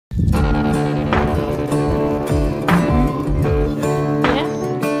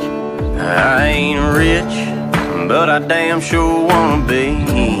I damn sure wanna be.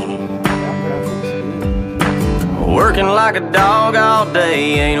 Working like a dog all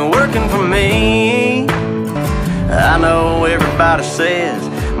day ain't working for me. I know everybody says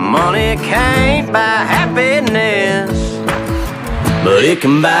money can't buy happiness, but it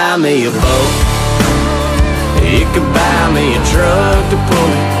can buy me a boat. It can buy me a truck to pull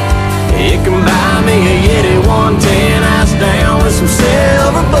it. It can buy me a Yeti 110 house down with some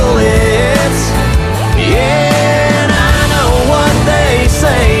silver bullets. Yeah, and I know what they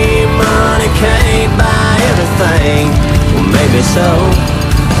say, money can't buy everything. Well, maybe so,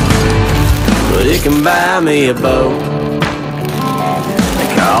 but it can buy me a boat. They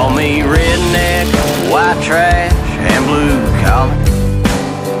call me redneck, white trash, and blue collar,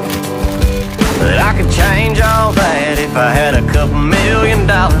 but I could change all that if I had a couple $1 million.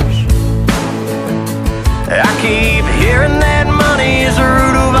 I keep hearing that money is the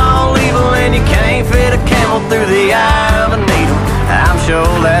root of all evil, and you can't fit a camel through the eye of a needle. I'm sure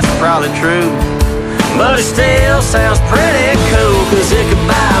that's probably true, but it still sounds pretty cool, 'cause it could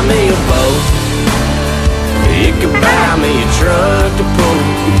buy me a boat. It could buy me a truck to pull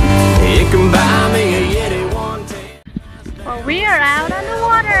it. It can buy me a Yeti 110. Well, we are out on the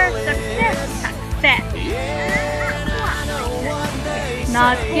water. Success, success.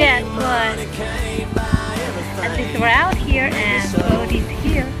 Not yet, but at least we're out here and the boat is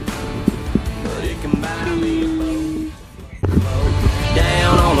here.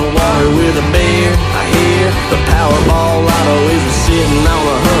 Down on the water with a beer, I hear the Powerball lotto is sitting on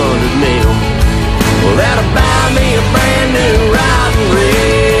 100 mil. Well, that'll buy me a brand new rod and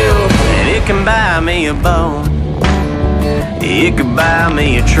reel, and it can buy me a boat. It could buy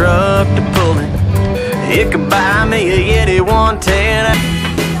me a truck to pull it. It could buy me a Yeti 110.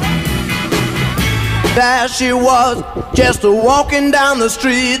 There she was, just walking down the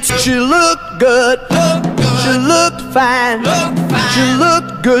street. She looked good, she looked fine, she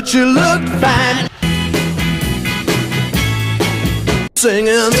looked good, she looked fine.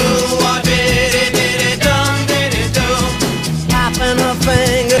 Singing, tapping her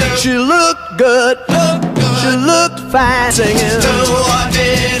finger. She looked good, she looked fine. Singing,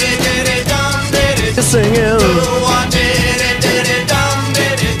 singing,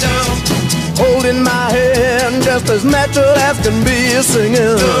 holding my hand just as natural as can be,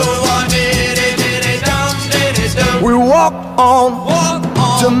 singing. We walked on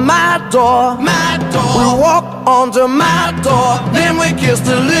to my door. We walked on to my door. Then we kissed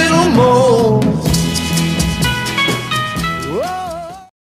a little more.